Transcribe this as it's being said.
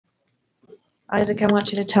Isaac, I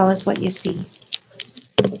want you to tell us what you see.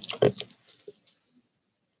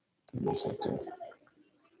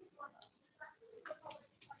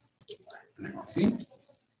 See?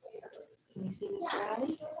 Can you see Mr.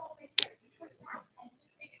 Ali?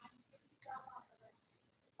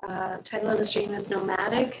 Title of the stream is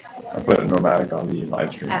Knowmadic I put a Knowmadic Ali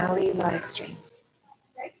Livestream. Ali Livestream.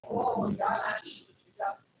 Do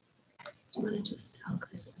you want to just tell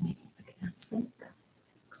Chris to make a quick announcement? That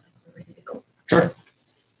looks like we're ready to go. Sure.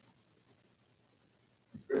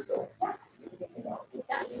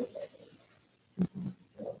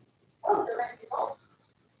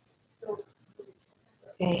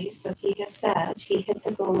 Okay, so he has said he hit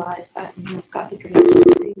the go live button. We've got the green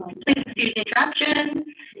light. Excuse interruption.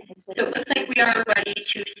 So it looks like we are ready to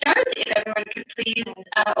start. If everyone could please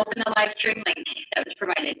open the live stream link that was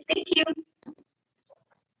provided. Thank you.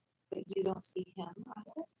 But you don't see him,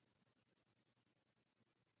 Isaac?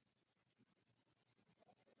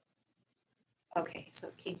 Okay, so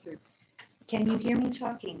it came through. Can you hear me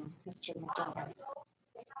talking, Mr. McDonald?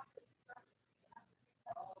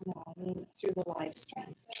 No, I mean through the live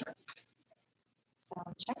stream. Sure.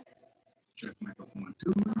 Sound check. Check microphone 1,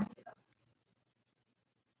 2.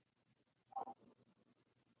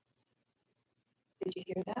 Did you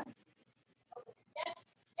hear that?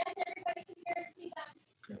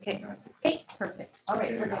 Okay. Fantastic. Okay, perfect. All right,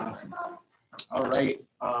 Okay, we're done. awesome. All right.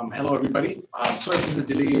 Hello, everybody. Sorry for the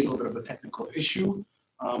delay, a little bit of a technical issue,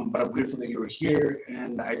 but I'm grateful that you're here.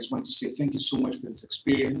 And I just want to say thank you so much for this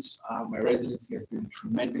experience. My residency has been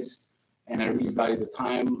tremendous, and I really value the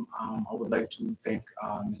time. I would like to thank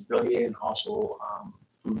Ms. Bellier and also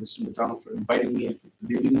Mr. McDonald for inviting me and for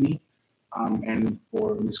believing me, and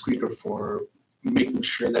for Ms. Krieger for making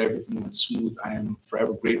sure that everything went smooth. I am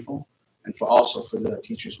forever grateful, and also for the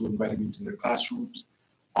teachers who invited me to their classrooms.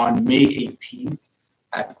 On May 18th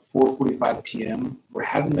at 4:45 p.m., we're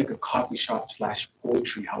having like a coffee shop /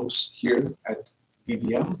 poetry house here at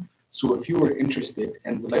DDM. So if you are interested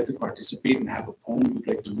and would like to participate and have a poem you'd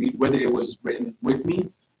like to read, whether it was written with me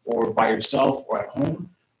or by yourself or at home,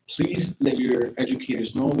 please let your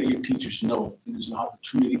educators know, let your teachers know. There's an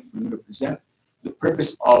opportunity for you to present. The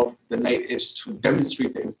purpose of the night is to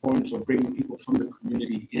demonstrate the importance of bringing people from the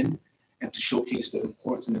community in and to showcase the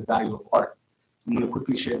importance and the value of art. I'm going to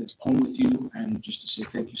quickly share this poem with you, and just to say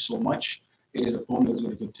thank you so much. It is a poem that's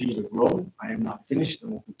going to continue to grow. I am not finished,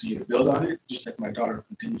 and will continue to build on it, just like my daughter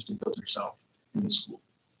continues to build herself in the school.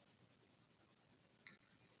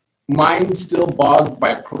 Mind still bogged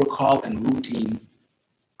by protocol and routine,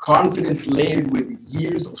 confidence layered with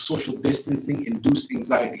years of social distancing induced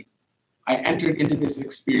anxiety. I entered into this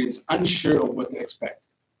experience unsure of what to expect.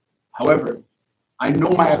 However, I know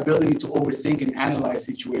my ability to overthink and analyze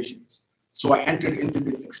situations. So I entered into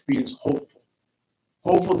this experience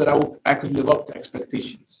hopeful that I could live up to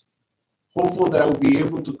expectations, hopeful that I would be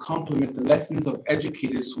able to complement the lessons of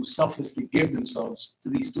educators who selflessly give themselves to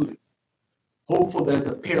these students, hopeful that as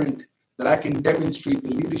a parent that I can demonstrate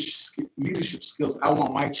the leadership skills I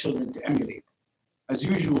want my children to emulate. As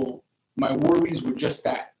usual, my worries were just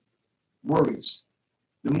that, worries.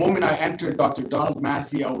 The moment I entered Dr. Donald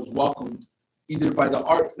Massey, I was welcomed either by the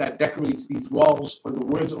art that decorates these walls or the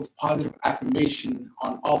words of positive affirmation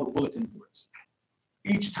on all the bulletin boards.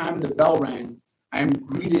 Each time the bell rang, I am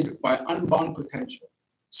greeted by unbound potential,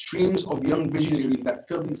 streams of young visionaries that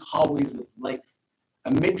fill these hallways with life,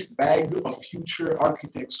 a mixed bag of future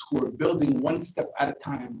architects who are building one step at a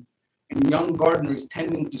time, and young gardeners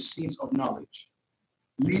tending to seeds of knowledge,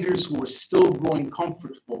 leaders who are still growing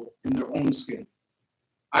comfortable in their own skin.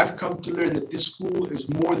 I've come to learn that this school is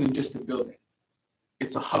more than just a building.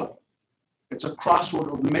 It's a hub. It's a crossroad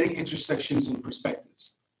of many intersections and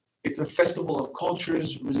perspectives. It's a festival of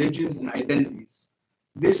cultures, religions, and identities.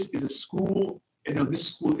 This is a school, this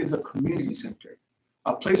school is a community center,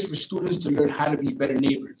 a place for students to learn how to be better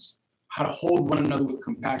neighbors, how to hold one another with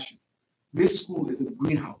compassion. This school is a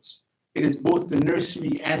greenhouse. It is both the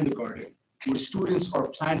nursery and the garden, where students are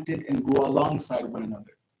planted and grow alongside one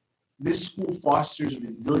another. This school fosters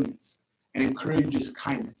resilience and encourages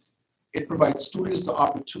kindness. It provides students the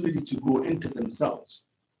opportunity to grow into themselves.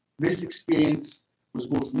 This experience was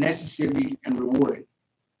both necessary and rewarding.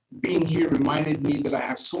 Being here reminded me that I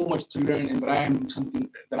have so much to learn and that I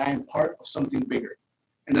am part of something bigger,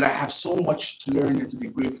 and that I have so much to learn and to be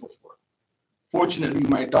grateful for. Fortunately,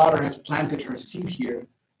 my daughter has planted her seed here,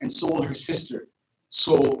 and so will her sister.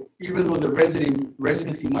 So even though the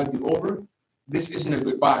residency might be over, this isn't a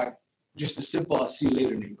goodbye, just a simple "I'll see you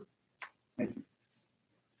later" neighbor. Thank you.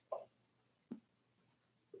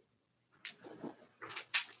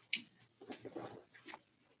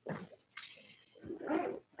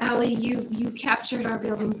 Ali, you've captured our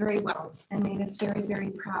building very well and made us very,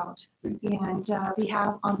 very proud. And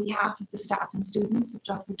on behalf of the staff and students of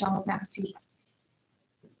Dr. Donald Massey,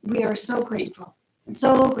 we are so grateful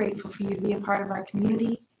for you to be a part of our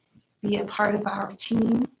community, be a part of our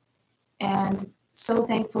team, and so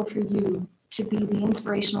thankful for you to be the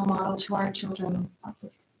inspirational model to our children.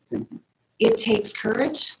 It takes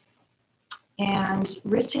courage and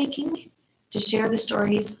risk-taking to share the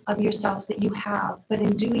stories of yourself that you have, but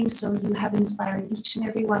in doing so, you have inspired each and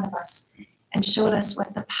every one of us and showed us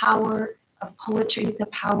what the power of poetry, the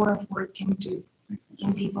power of word can do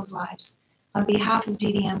in people's lives. On behalf of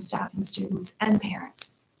DDM staff and students and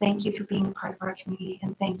parents, thank you for being a part of our community,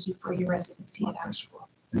 and thank you for your residency at our school.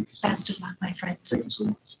 Best of luck, my friend. Thank you so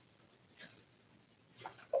much.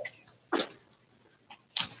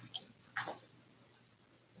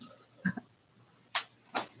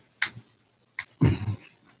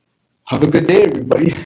 Have a good day, everybody.